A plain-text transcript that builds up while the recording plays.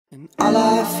And all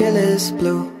I feel is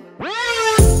blue.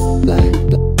 Black.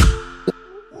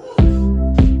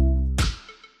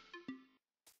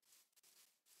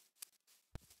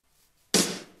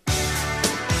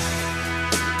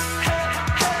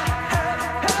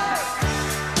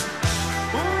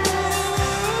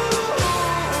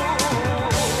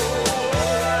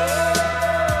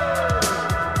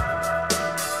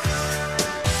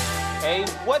 Hey,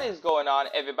 what is going on,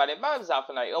 everybody? My name is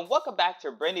Alphaknight, and welcome back to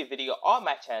a brand new video on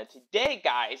my channel. Today,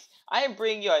 guys, I am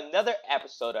bringing you another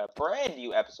episode, a brand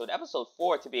new episode, episode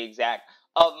 4 to be exact,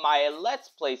 of my Let's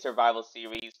Play survival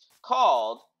series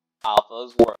called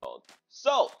Alpha's World.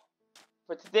 So,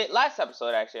 for today, last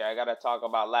episode, actually, I gotta talk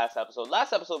about last episode.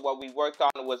 Last episode, what we worked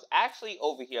on was actually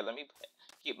over here. Let me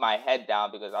keep my head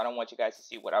down because I don't want you guys to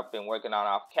see what I've been working on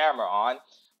off camera on.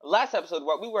 Last episode,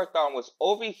 what we worked on was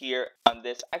over here on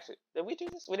this. Actually, did we do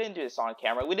this? We didn't do this on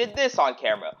camera. We did this on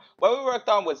camera. What we worked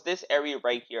on was this area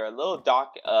right here, a little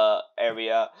dock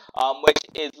area, which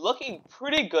is looking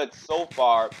pretty good so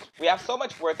far. We have so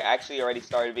much work actually already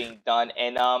started being done,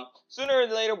 and sooner or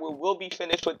later we will be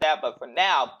finished with that. But for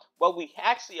now, what we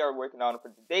actually are working on for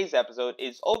today's episode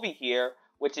is over here,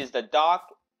 which is the dock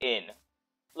inn.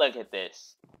 Look at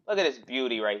this. Look at this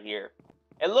beauty right here.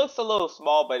 It looks a little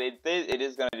small, but it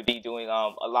is going to be doing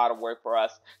a lot of work for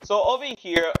us. So over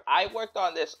here, I worked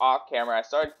on this off camera. I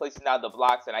started placing down the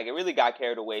blocks, and I really got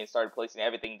carried away and started placing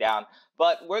everything down.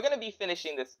 But we're going to be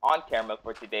finishing this on camera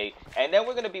for today, and then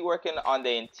we're going to be working on the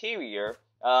interior.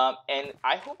 And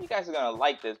I hope you guys are going to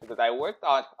like this because I worked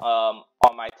on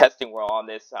my testing world on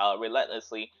this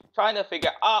relentlessly, trying to figure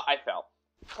out,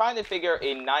 trying to figure out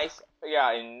a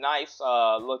nice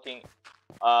looking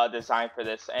design for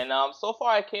this, and so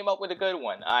far I came up with a good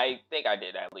one. I think I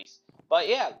did, at least. But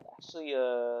yeah, actually,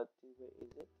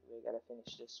 we gotta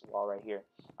finish this wall right here.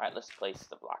 All right, let's place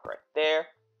the block right there.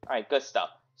 All right, good stuff.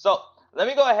 So let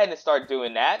me go ahead and start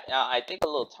doing that. I think a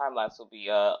little time lapse will be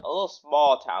a little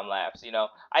small time lapse. You know,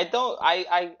 I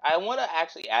want to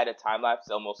actually add a time lapse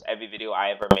to almost every video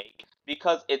I ever make,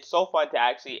 because it's so fun to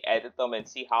actually edit them and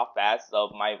see how fast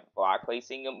my block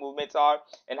placing movements are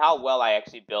and how well I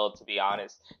actually build, to be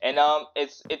honest. And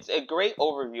it's a great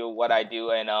overview of what I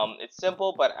do, and it's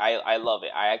simple, but I love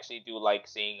it. I actually do like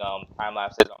seeing time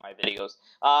lapses on my videos.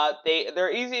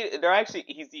 They're actually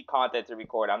easy content to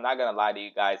record. I'm not gonna lie to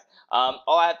you guys.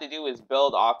 All I have to do is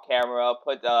build off camera,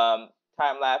 put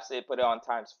time lapse it, put it on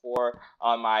 ×4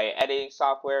 on my editing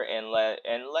software, and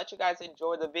let you guys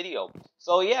enjoy the video.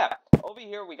 So yeah, over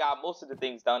here we got most of the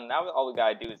things done. Now all we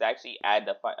gotta do is actually add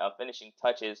the finishing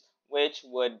touches, which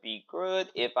would be good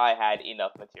if I had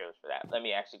enough materials for that. Let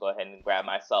me actually go ahead and grab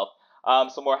myself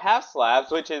some more half slabs,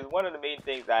 which is one of the main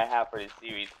things that I have for this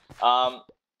series.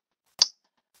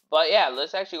 But yeah,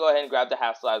 let's actually go ahead and grab the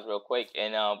half slabs real quick,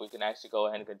 and we can actually go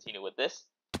ahead and continue with this.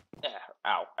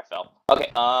 Ow, I fell.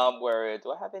 Okay, where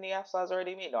do I have any half slabs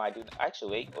already made? No, I do.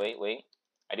 Actually, wait.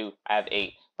 I do. I have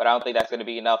 8, but I don't think that's gonna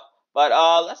be enough. But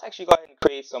let's actually go ahead and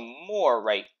create some more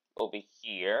right over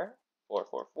here.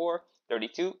 4,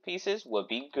 32 pieces would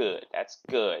be good. That's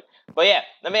good. But yeah,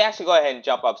 let me actually go ahead and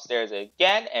jump upstairs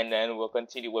again, and then we'll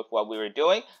continue with what we were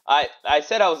doing. I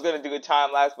said I was gonna do a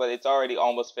time lapse, but it's already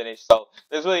almost finished, so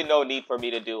there's really no need for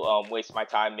me to do waste my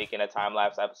time making a time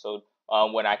lapse episode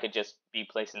when I could just be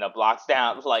placing the blocks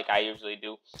down like I usually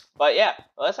do. But yeah,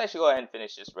 let's actually go ahead and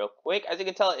finish this real quick. As you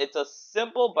can tell, it's a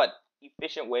simple but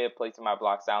efficient way of placing my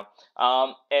blocks down,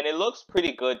 and it looks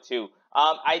pretty good too.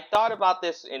 I thought about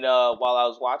this in while I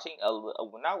was watching,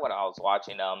 not when I was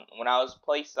watching, when I was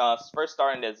first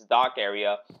starting this dock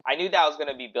area. I knew that I was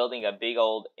gonna be building a big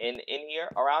old inn here,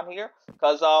 around here,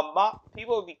 because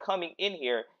people would be coming in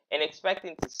here and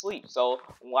expecting to sleep. So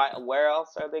where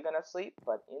else are they gonna sleep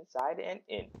but inside an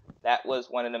inn? That was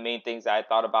one of the main things that I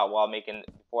thought about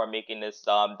before making this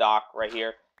dock right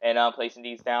here and placing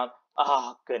these down.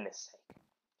 Oh, goodness sake.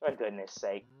 For goodness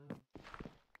sake.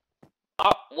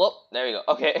 Oh, well, there we go.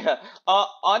 Okay.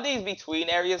 On these between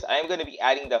areas, I am going to be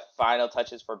adding the final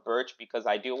touches for birch because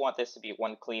I do want this to be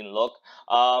one clean look.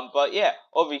 But yeah,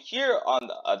 over here on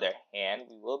the other hand,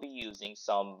 we will be using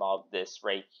some of this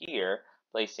right here,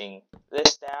 placing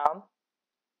this down,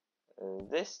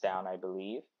 I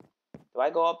believe. Do I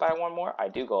go up by one more? I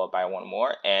do go up by one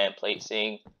more, and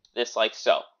placing this like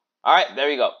so. Alright, there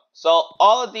we go. So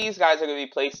all of these guys are going to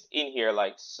be placed in here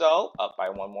like so. Up by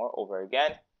one more, over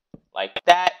again, like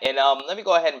that. And let me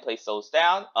go ahead and place those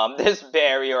down. This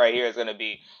barrier right here is going to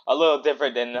be a little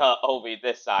different than over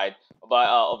this side, but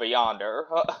over yonder,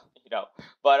 you know.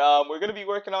 But we're going to be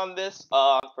working on this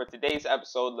for today's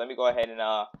episode. Let me go ahead and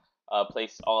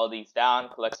place all of these down,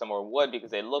 collect some more wood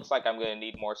because it looks like I'm going to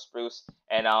need more spruce,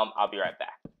 and I'll be right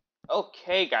back.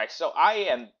 Okay, guys, so I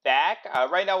am back.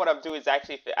 Right now, what I'm doing is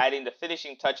actually adding the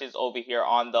finishing touches over here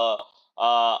uh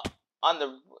on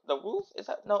the roof. Is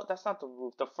that no? That's not the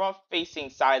roof. The front facing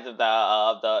sides of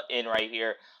the inn right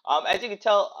here. As you can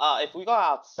tell, if we go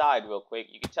outside real quick,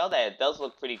 you can tell that it does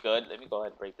look pretty good. Let me go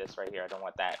ahead and break this right here. I don't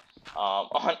want that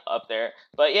on up there.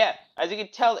 But yeah, as you can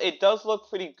tell, it does look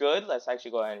pretty good. Let's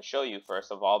actually go ahead and show you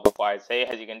first of all before I say.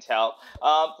 As you can tell,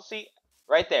 see.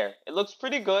 Right there. It looks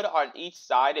pretty good on each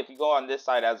side. If you go on this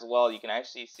side as well, you can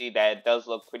actually see that it does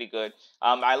look pretty good.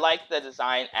 I like the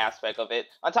design aspect of it.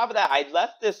 On top of that, I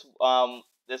left this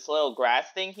little grass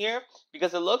thing here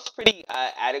because it looks pretty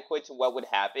adequate to what would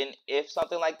happen if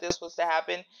something like this was to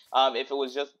happen. If it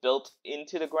was just built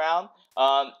into the ground.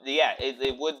 Yeah,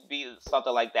 it would be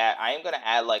something like that. I am gonna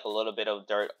add like a little bit of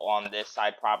dirt on this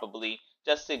side probably,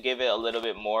 just to give it a little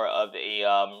bit more of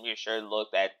a reassured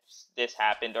look that this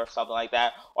happened or something like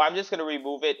that. Or I'm just going to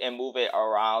remove it and move it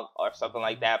around or something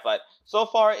like that. But so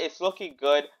far, it's looking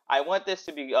good. I want this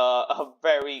to be a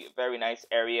very, very nice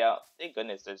area. Thank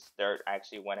goodness this dirt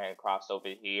actually went ahead and crossed over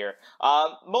here.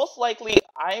 Most likely,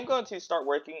 I am going to start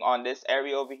working on this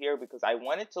area over here because I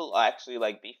want it to actually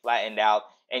like be flattened out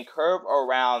and curve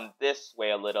around this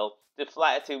way a little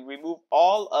to remove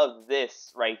all of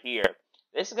this right here.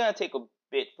 This is going to take a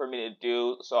bit for me to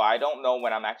do, so I don't know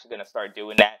when I'm actually going to start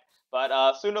doing that.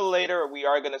 But sooner or later, we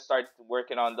are going to start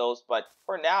working on those. But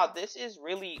for now, this is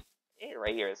really it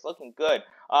right here. It's looking good.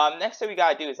 Next thing we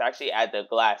got to do is actually add the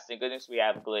glass. Thank goodness we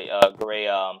have gray,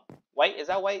 white. Is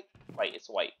that white? White, it's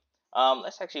white.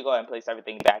 Let's actually go ahead and place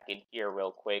everything back in here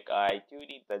real quick. I do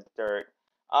need the dirt.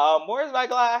 Where's my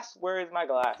glass? Where is my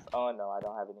glass? Oh, no, I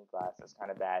don't have any glass. That's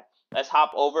kind of bad. Let's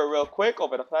hop over real quick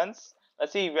over the fence.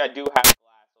 Let's see if I do have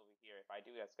glass over here. If I do,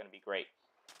 that's going to be great.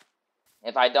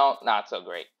 If I don't, not so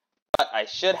great. But I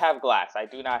should have glass. I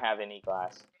do not have any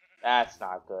glass. That's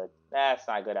not good. That's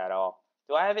not good at all.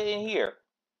 Do I have it in here?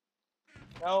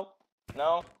 No.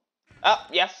 No. Oh,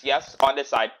 yes, yes, on this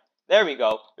side. There we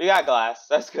go. We got glass.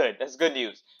 That's good. That's good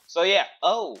news. So, yeah.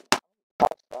 Oh. How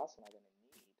much glass am I going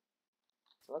to need?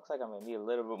 It looks like I'm going to need a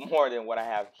little bit more than what I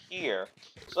have here.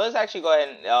 So let's actually go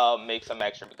ahead and make some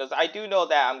extra, because I do know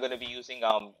that I'm going to be using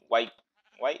white,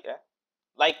 yeah?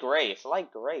 Light gray. It's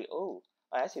light gray. Oh,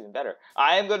 that's even better.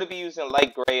 I am going to be using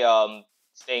light gray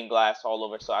stained glass all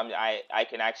over, so I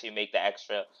can actually make the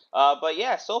extra. But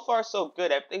yeah, so far so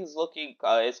good. Everything's looking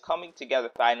it's coming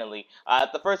together finally.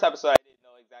 The first episode I didn't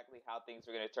know exactly how things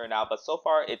were going to turn out, but so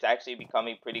far it's actually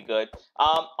becoming pretty good.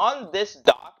 On this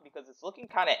dock, because it's looking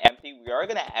kind of empty, we are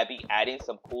going to be adding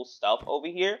some cool stuff over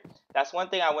here. That's one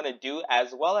thing I want to do,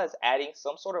 as well as adding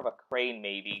some sort of a crane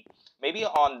maybe. Maybe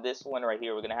on this one right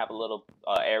here, we're going to have a little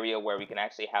area where we can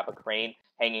actually have a crane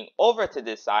hanging over to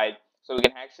this side. So we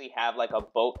can actually have like a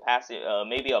boat passing,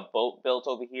 maybe a boat built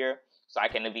over here. So I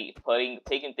can be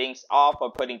taking things off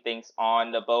or putting things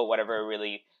on the boat, whatever it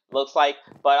really looks like.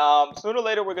 But sooner or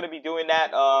later, we're going to be doing that.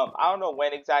 I don't know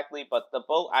when exactly, but the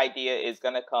boat idea is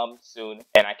going to come soon,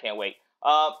 and I can't wait.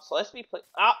 So let's be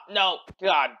oh, no,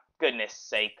 God, goodness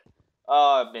sake.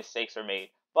 Mistakes are made.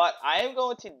 But I am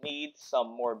going to need some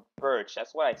more birch.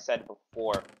 That's what I said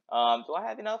before. Do I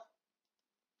have enough?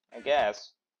 I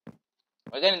guess.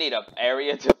 We're going to need an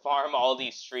area to farm all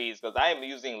these trees, because I am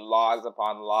using logs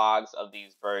upon logs of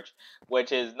these birch,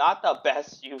 which is not the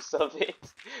best use of it.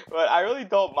 But I really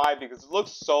don't mind because it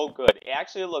looks so good. It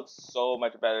actually looks so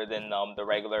much better than the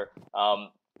regular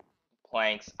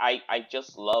planks. I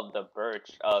just love the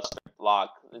birch log.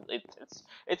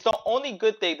 It's the only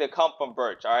good thing that come from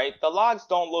birch. All right, the logs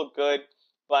don't look good,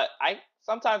 but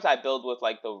sometimes I build with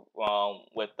like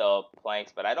with the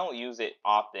planks, but I don't use it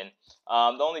often.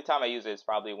 The only time I use it is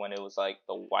probably when it was like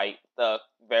the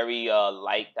very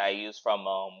light that I used from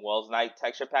Wells Knight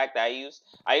texture pack that I used.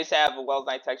 I used to have a Wells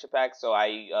Knight texture pack, so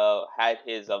I had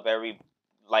his very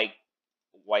light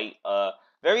white,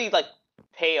 very like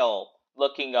pale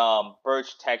looking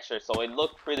birch texture, so it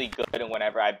looked pretty good and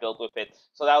whenever I built with it.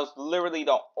 So that was literally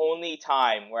the only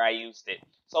time where I used it.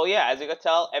 So yeah, as you can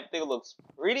tell, everything looks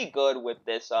pretty good with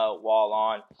this wall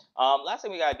on. Last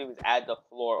thing we gotta do is add the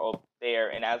floor over there,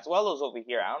 and as well as over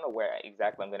here. I don't know where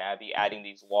exactly I'm gonna be adding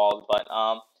these walls, but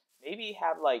maybe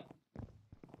have like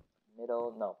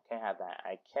middle. No, can't have that.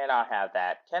 I cannot have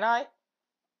that. Can I?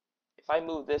 If I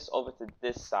move this over to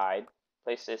this side,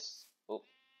 place this. Oops.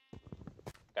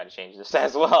 Gotta change this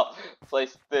as well.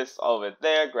 Place this over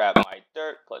there, grab my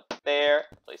dirt, put there,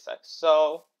 place like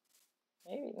so.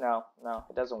 Maybe, no,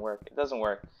 it doesn't work. It doesn't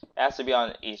work. It has to be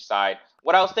on each side.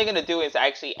 What I was thinking to do is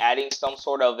actually adding some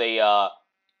sort of a,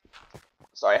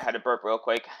 sorry, I had to burp real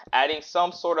quick. Adding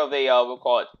some sort of a, we'll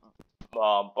call it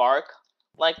bark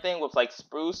like thing with like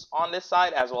spruce on this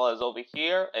side as well as over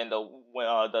here, and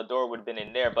the door would have been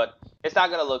in there, but it's not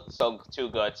gonna look so too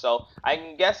good. So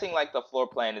I'm guessing like the floor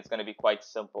plan is gonna be quite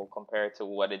simple compared to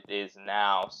what it is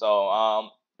now. So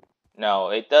no,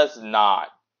 it does not.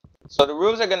 So the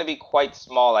rooms are gonna be quite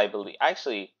small, I believe.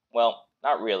 Actually, well,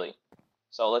 not really.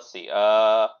 So let's see.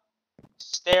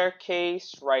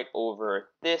 Staircase right over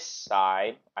this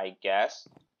side, I guess,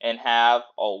 and have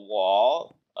a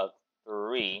wall of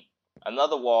 3,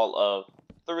 another wall of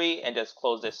 3, and just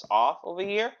close this off over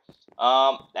here.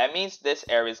 That means this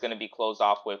area is going to be closed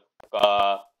off with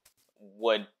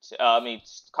wood,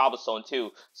 cobblestone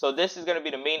too. So this is going to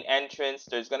be the main entrance.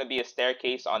 There's going to be a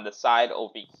staircase on the side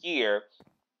over here.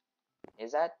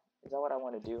 Is that what I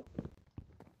want to do?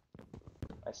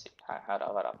 Let's see. Hold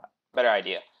up. Better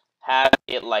idea. Have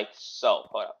it like so.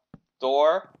 Hold up.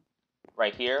 Door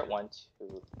right here. 1,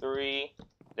 2, 3.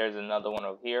 There's another one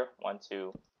over here. 1,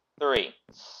 2, 3.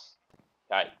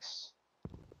 Yikes.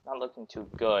 Not looking too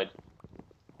good.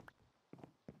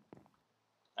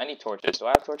 I need torches. Do I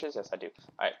have torches? Yes, I do.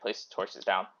 Alright, place the torches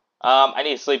down. I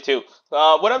need to sleep too.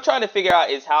 What I'm trying to figure out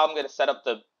is how I'm going to set up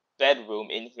the bedroom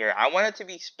in here. I want it to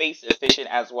be space efficient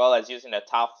as well as using the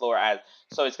top floor as,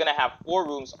 so it's going to have 4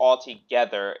 rooms all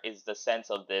together is the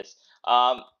sense of this.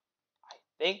 I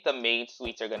think the main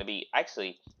suites are going to be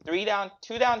actually 3 down,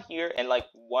 2 down here, and like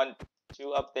 1,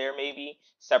 2 up there maybe,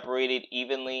 separated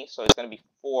evenly. So it's going to be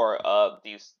 4 of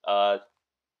these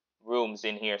rooms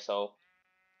in here. So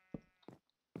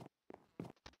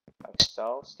like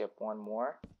so. Skip one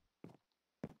more.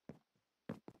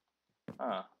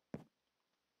 Huh.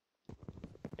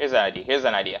 Here's an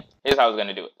idea. Here's how I was going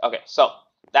to do it. Okay, so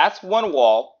that's one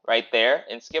wall right there.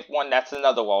 And skip one, that's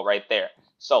another wall right there.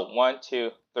 So 1, 2,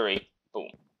 3,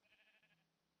 boom.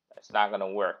 That's not going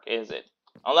to work, is it?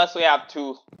 Unless we have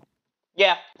 2.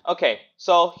 Yeah, okay.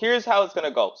 So here's how it's going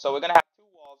to go. So we're going to have 2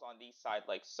 walls on these sides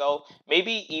like so.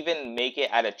 Maybe even make it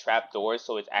at a trap door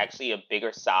so it's actually a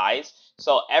bigger size.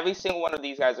 So every single one of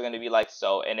these guys are going to be like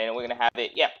so. And then we're going to have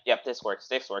it. Yep, this works.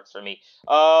 This works for me.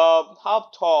 How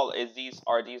tall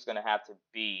are these going to have to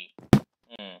be?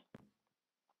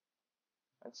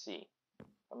 Let's see.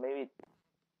 Or maybe.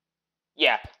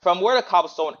 Yeah, from where the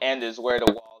cobblestone end is where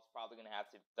the wall is probably going to have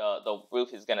to, the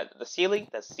roof is going to, the ceiling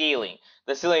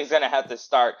is going to have to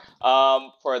start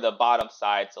for the bottom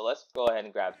side. So let's go ahead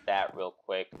and grab that real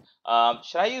quick.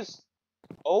 Should I use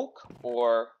oak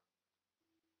or?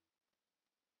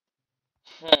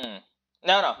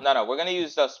 No. We're going to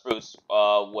use the spruce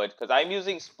wood because I'm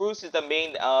using spruce is the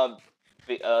main,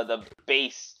 the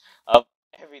base of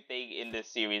everything in this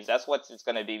series. That's what it's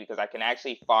going to be because I can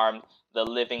actually farm the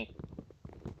living.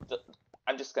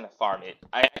 I'm just gonna farm it.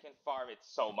 I can farm it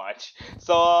so much.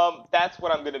 So that's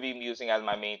what I'm gonna be using as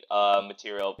my main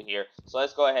material over here. So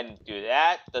let's go ahead and do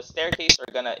that. The staircase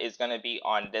is gonna be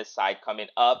on this side coming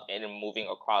up and then moving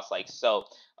across like so.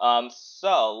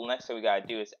 So next thing we gotta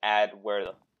do is add where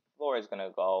the floor is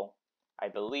gonna go. I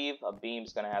believe a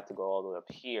beam's gonna have to go all the way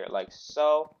up here like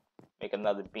so. Make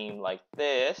another beam like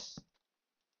this.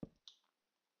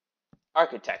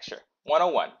 Architecture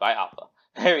 101 by Alpha.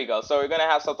 There we go. So we're gonna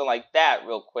have something like that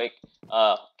real quick.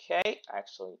 Okay,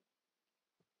 actually,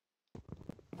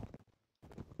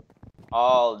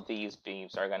 all these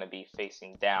beams are gonna be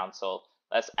facing down. So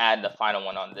let's add the final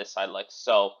one on this side like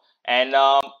so. And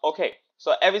okay,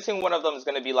 so every single one of them is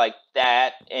gonna be like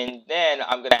that. And then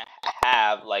I'm gonna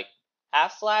have like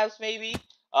half slabs maybe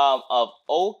of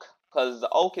oak, because the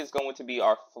oak is going to be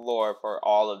our floor for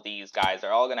all of these guys.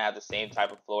 They're all gonna have the same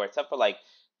type of floor, except for like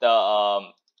the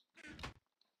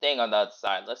thing on the other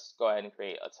side. Let's go ahead and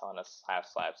create a ton of half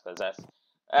slabs because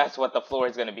that's what the floor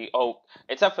is going to be, oak.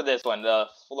 Except for this one, the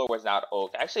floor is not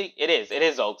oak. Actually, it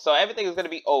is oak. So everything is going to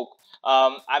be oak.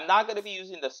 I'm not going to be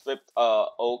using the stripped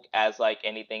oak as like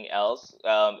anything else.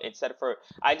 Instead for,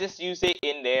 I just use it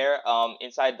in there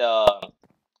inside the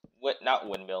not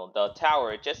windmill, the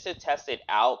tower, just to test it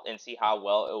out and see how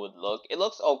well it would look. It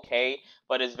looks okay,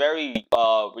 but it's very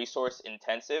resource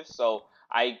intensive, so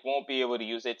I won't be able to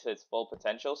use it to its full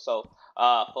potential, so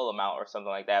full amount or something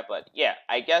like that. But yeah,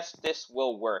 I guess this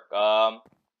will work. There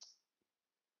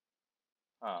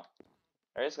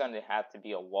is going to have to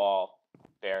be a wall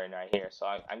bearing right here, so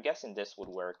I'm guessing this would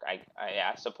work. I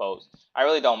suppose. I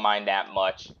really don't mind that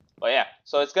much. But yeah,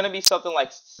 so it's gonna be something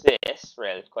like this,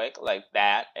 really quick, like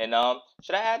that. And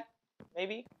should I add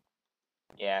maybe?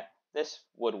 Yeah, this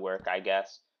would work, I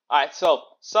guess. All right, so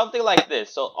something like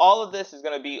this. So all of this is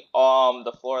gonna be on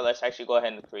the floor. Let's actually go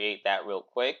ahead and create that real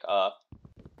quick.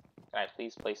 Can I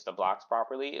please place the blocks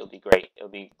properly? It'll be great. It'll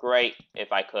be great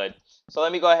if I could. So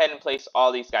let me go ahead and place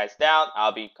all these guys down.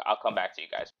 I'll come back to you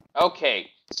guys. Okay,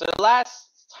 so the last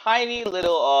tiny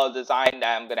little design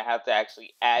that I'm gonna have to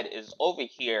actually add is over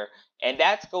here, and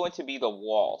that's going to be the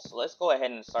wall. So let's go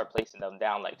ahead and start placing them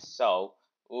down like so.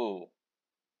 Ooh,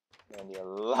 gonna be a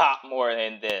lot more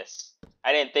than this.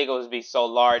 I didn't think it was be so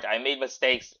large. I made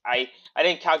mistakes. I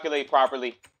didn't calculate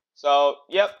properly. So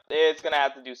yep, it's gonna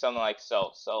have to do something like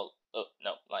so. So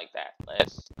no, like that.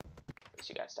 Let's put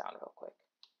you guys down real quick.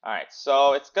 All right,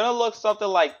 so it's gonna look something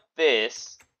like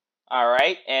this. All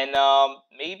right, and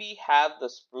maybe have the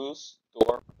spruce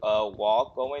door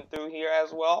wall going through here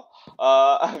as well,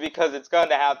 because it's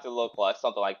gonna have to look like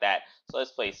something like that. So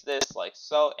let's place this like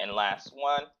so, and last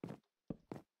one.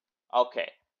 Okay,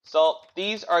 so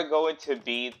these are going to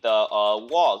be the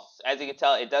walls. As you can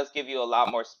tell, it does give you a lot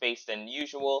more space than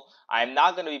usual. I'm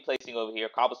not going to be placing over here.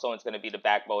 Cobblestone is going to be the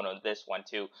backbone on this one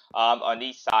too. On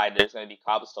each side, there's going to be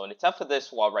cobblestone, except for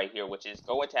this wall right here, which is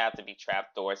going to have to be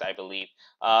trapdoors, I believe.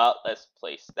 Let's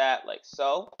place that like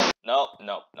so. Nope,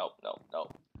 nope, nope, nope,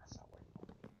 nope. That's not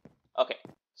working. Okay.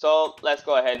 So let's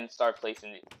go ahead and start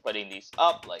putting these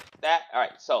up like that. All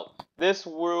right, so this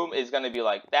room is going to be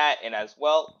like that, and as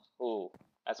well, ooh,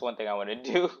 that's one thing I want to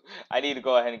do. I need to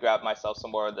go ahead and grab myself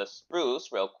some more of the spruce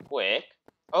real quick.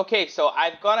 Okay, so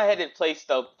I've gone ahead and placed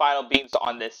the final beams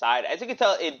on this side. As you can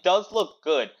tell, it does look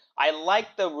good. I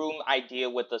like the room idea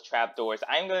with the trapdoors.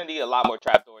 I'm going to need a lot more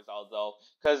trapdoors, although,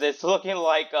 because it's looking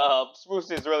like spruce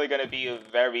is really going to be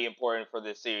very important for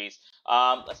this series.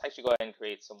 Let's actually go ahead and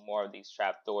create some more of these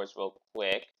trapdoors real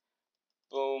quick.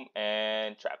 Boom,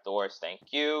 and trapdoors, thank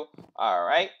you.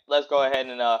 Alright, let's go ahead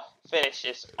and finish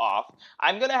this off.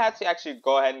 I'm gonna have to actually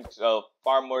go ahead and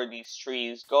farm more of these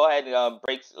trees. Go ahead and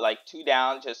break like 2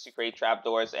 down just to create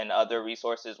trapdoors and other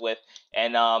resources with,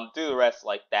 and do the rest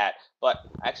like that. But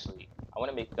actually, I want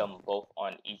to make them both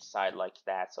on each side like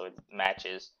that so it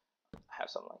matches. Have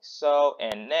something like so,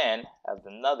 and then have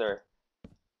another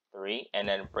 3, and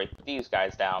then break these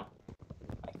guys down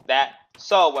like that.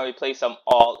 So when we place them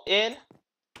all in,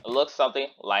 it looks something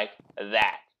like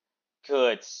that.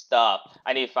 Good stuff.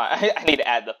 I need to I need to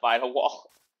add the final wall.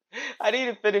 I need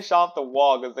to finish off the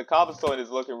wall because the cobblestone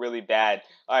is looking really bad.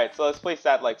 Alright, so let's place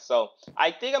that like so. I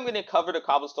think I'm going to cover the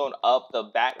cobblestone up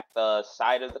the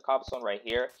side of the cobblestone right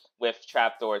here with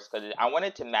trapdoors because I want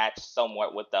it to match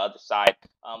somewhat with the other side.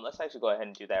 Let's actually go ahead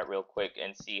and do that real quick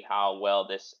and see how well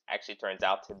this actually turns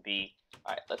out to be.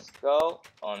 Alright, let's go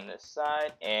on this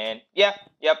side, and yeah,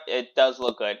 yep, it does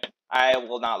look good. I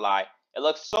will not lie. It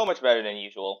looks so much better than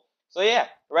usual. So yeah,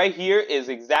 right here is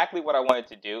exactly what I wanted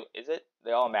to do. Is it?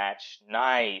 They all match.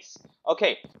 Nice.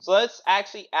 Okay, so let's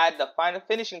actually add the final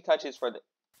finishing touches for the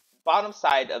bottom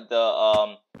side of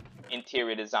the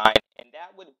interior design, and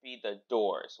that would be the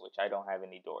doors, which I don't have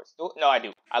any doors. No, I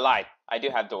do. I lied. I do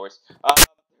have doors.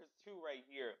 There's 2 right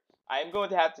here. I'm going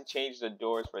to have to change the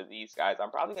doors for these guys.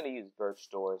 I'm probably going to use birch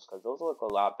doors because those look a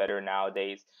lot better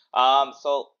nowadays.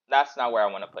 So that's not where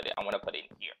I want to put it. I want to put it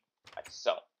in here, like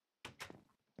so.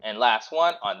 And last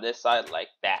one on this side, like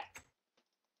that.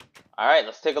 All right,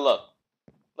 let's take a look.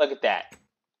 Look at that.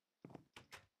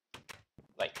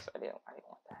 Like, I didn't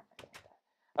want that.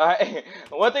 All right.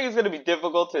 One thing is going to be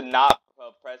difficult to not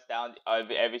press down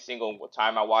every single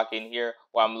time I walk in here,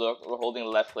 while I'm holding the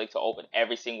left click to open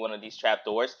every single one of these trap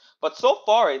doors. But so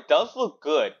far, it does look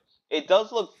good. It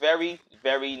does look very,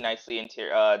 very nicely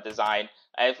designed.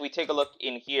 If we take a look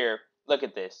in here, look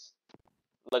at this.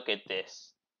 Look at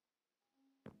this.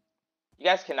 You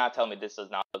guys cannot tell me this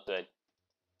does not look good.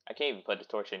 I can't even put the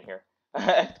torch in here.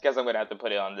 I guess I'm going to have to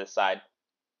put it on this side.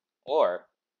 Or,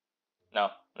 no,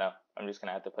 I'm just going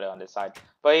to have to put it on this side.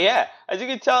 But yeah, as you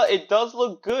can tell, it does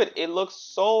look good. It looks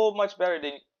so much better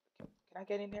than... Can I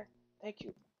get in there? Thank you.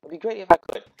 It would be great if I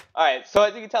could. Alright, so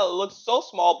as you can tell, it looks so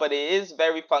small, but it is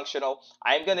very functional.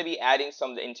 I'm going to be adding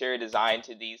some interior design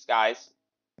to these guys.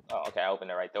 Oh, okay, I opened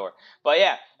the right door. But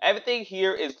yeah, everything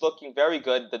here is looking very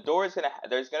good. The door is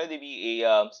there's gonna be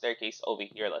a staircase over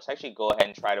here. Let's actually go ahead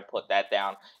and try to put that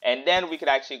down, and then we could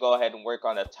actually go ahead and work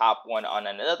on the top one on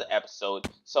another episode.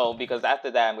 So because after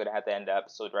that, I'm gonna have to end the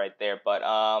episode right there. But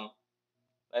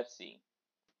let's see.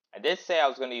 I did say I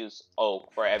was gonna use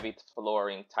oak for every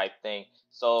flooring type thing,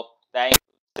 so that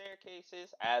includes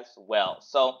staircases as well.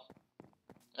 So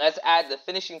let's add the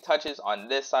finishing touches on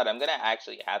this side. I'm gonna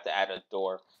actually have to add a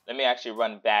door. Let me actually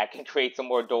run back and create some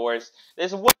more doors.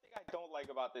 There's one thing I don't like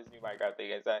about this new Minecraft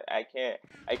thing is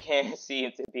I can't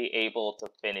seem to be able to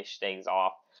finish things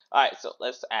off. Alright, so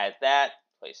let's add that,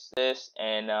 place this,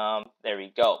 and there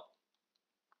we go.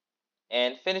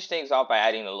 and finish things off by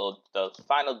adding the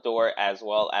final door as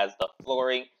well as the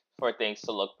flooring for things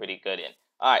to look pretty good in.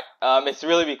 Alright, it's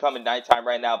really becoming nighttime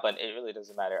right now, but it really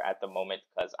doesn't matter at the moment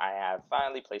because I have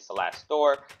finally placed the last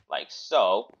door, like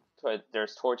so.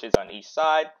 There's torches on each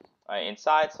side,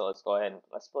 inside, so let's go ahead and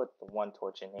let's put the one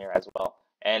torch in here as well.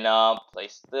 And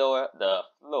place the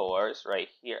floors right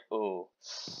here. Ooh,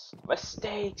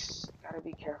 mistakes. Gotta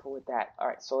be careful with that.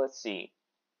 Alright, so let's see.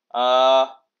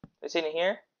 It's in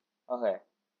here? Okay.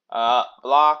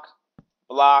 Block,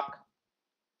 block.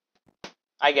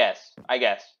 I guess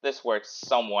this works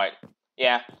somewhat.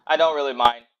 Yeah, I don't really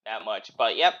mind that much,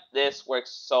 but yep, this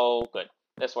works so good.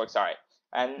 This works alright.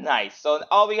 And nice. So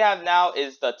all we have now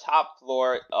is the top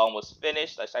floor almost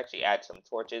finished. Let's actually add some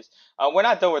torches. We're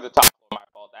not done with the top floor, my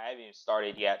fault. I haven't even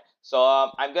started yet. So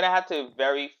I'm gonna have to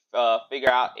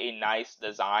figure out a nice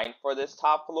design for this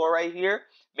top floor right here.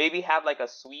 Maybe have like a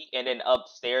suite and then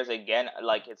upstairs again,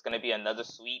 like it's gonna be another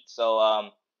suite. So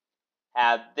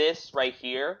have this right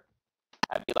here.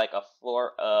 Have be like a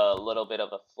floor, a little bit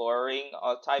of a flooring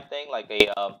type thing, like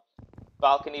a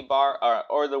balcony bar,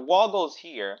 or the wall goes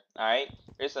here. All right,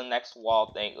 here's the next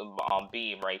wall thing,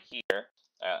 beam right here.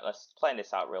 Let's plan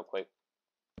this out real quick.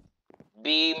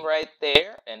 Beam right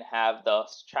there, and have the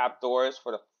trapdoors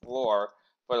for the floor,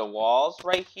 for the walls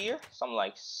right here, something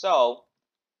like so.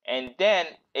 And then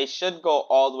it should go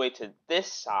all the way to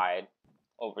this side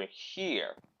over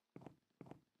here.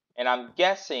 And I'm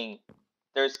guessing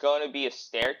there's going to be a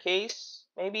staircase,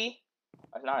 maybe?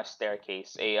 Not a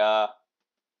staircase, should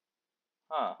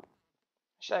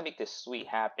I make this suite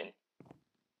happen?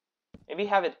 Maybe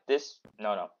have it this,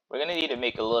 no. We're going to need to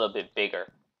make it a little bit bigger.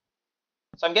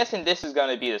 So I'm guessing this is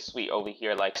going to be the suite over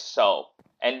here, like so.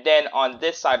 And then on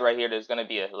this side right here, there's going to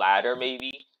be a ladder,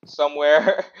 maybe,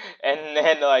 somewhere. And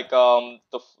then, like,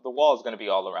 the wall is going to be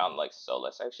all around, like so.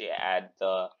 Let's actually add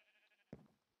the...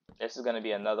 This is going to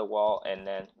be another wall, and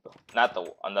then, not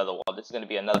another wall, this is going to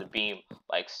be another beam,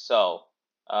 like so.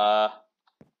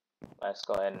 Let's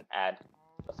go ahead and add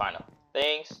the final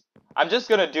things. I'm just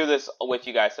going to do this with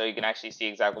you guys so you can actually see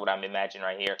exactly what I'm imagining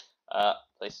right here.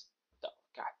 Place,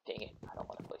 god dang it, I don't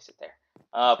want to place it there.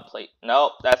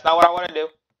 No, that's not what I want to do.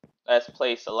 Let's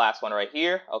place the last one right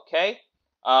here, okay.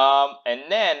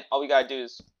 And then, all we got to do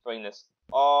is bring this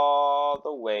all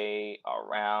the way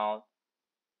around.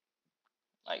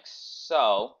 Like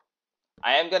so.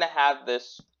 I am gonna have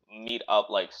this meet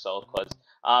up like so, cause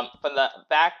from the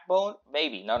backbone,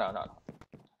 maybe no.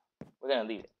 We're gonna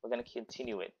leave it. We're gonna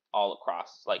continue it all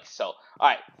across like so. All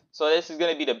right. So this is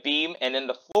gonna be the beam, and then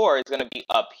the floor is gonna be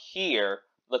up here,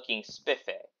 looking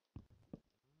spiffy.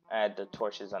 Add the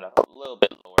torches on a little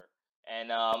bit lower, and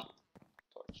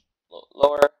torch a little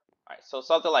lower. All right. So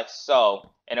something like so,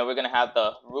 and then we're gonna have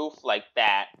the roof like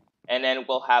that, and then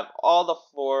we'll have all the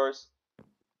floors.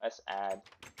 Let's add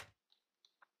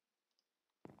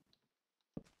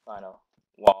final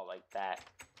wall like that.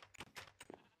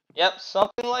 Yep,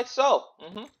 something like so.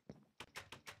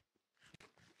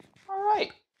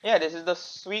 Alright. Yeah, this is the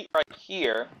suite right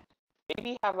here.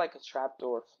 Maybe have like a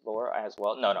trapdoor floor as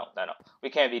well. No. We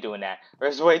can't be doing that.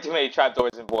 There's way too many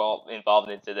trapdoors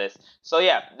involved into this. So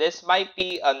yeah, this might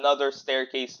be another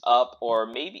staircase up, or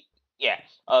maybe, yeah,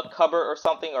 a cupboard or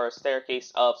something, or a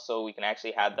staircase up, so we can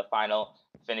actually have the final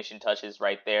finishing touches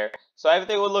right there. So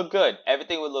everything would look good.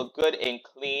 Everything would look good and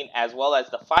clean, as well as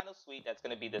the final suite. That's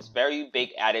going to be this very big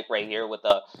attic right here with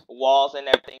the walls and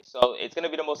everything. So it's going to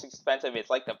be the most expensive. It's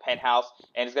like the penthouse,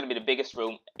 and it's going to be the biggest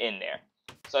room in there.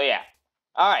 So yeah.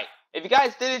 Alright. If you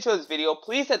guys did enjoy this video,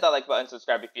 please hit that like button,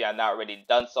 subscribe if you have not already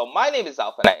done so. My name is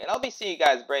Alphaknight, and I'll be seeing you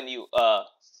guys brand new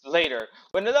later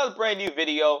with another brand new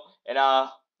video, and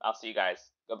I'll see you guys.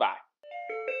 Goodbye.